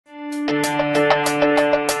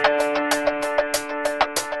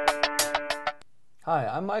Hi,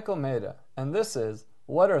 I'm Michael Maida, and this is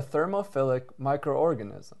What are Thermophilic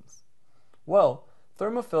Microorganisms? Well,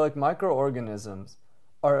 thermophilic microorganisms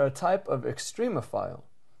are a type of extremophile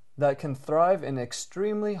that can thrive in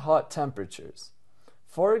extremely hot temperatures.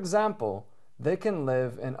 For example, they can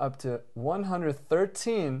live in up to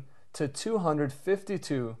 113 to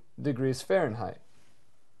 252 degrees Fahrenheit.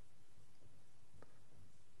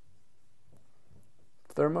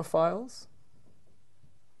 Thermophiles.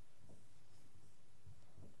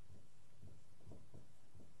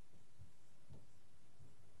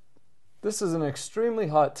 This is an extremely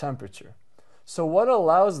hot temperature. So what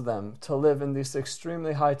allows them to live in these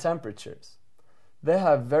extremely high temperatures? They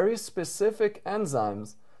have very specific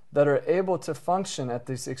enzymes that are able to function at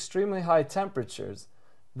these extremely high temperatures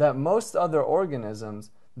that most other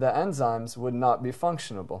organisms, the enzymes would not be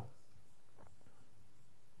functionable.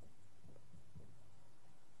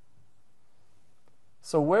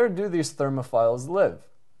 So where do these thermophiles live?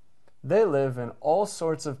 They live in all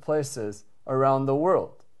sorts of places around the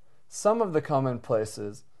world. Some of the common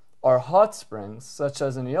places are hot springs, such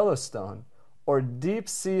as in Yellowstone, or deep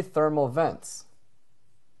sea thermal vents.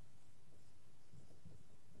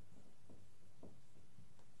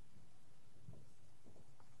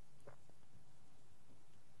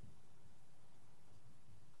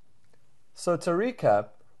 So to recap,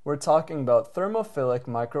 we're talking about thermophilic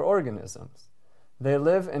microorganisms. They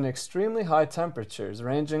live in extremely high temperatures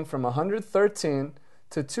ranging from 113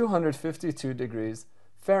 to 252 degrees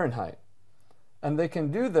Fahrenheit. And they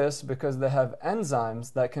can do this because they have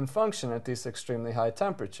enzymes that can function at these extremely high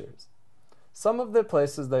temperatures. Some of the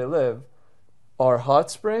places they live are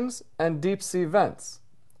hot springs and deep sea vents.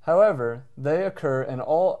 However, they occur in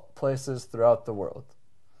all places throughout the world.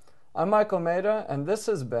 I'm Michael Maida, and this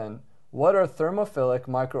has been What are Thermophilic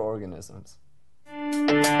Microorganisms?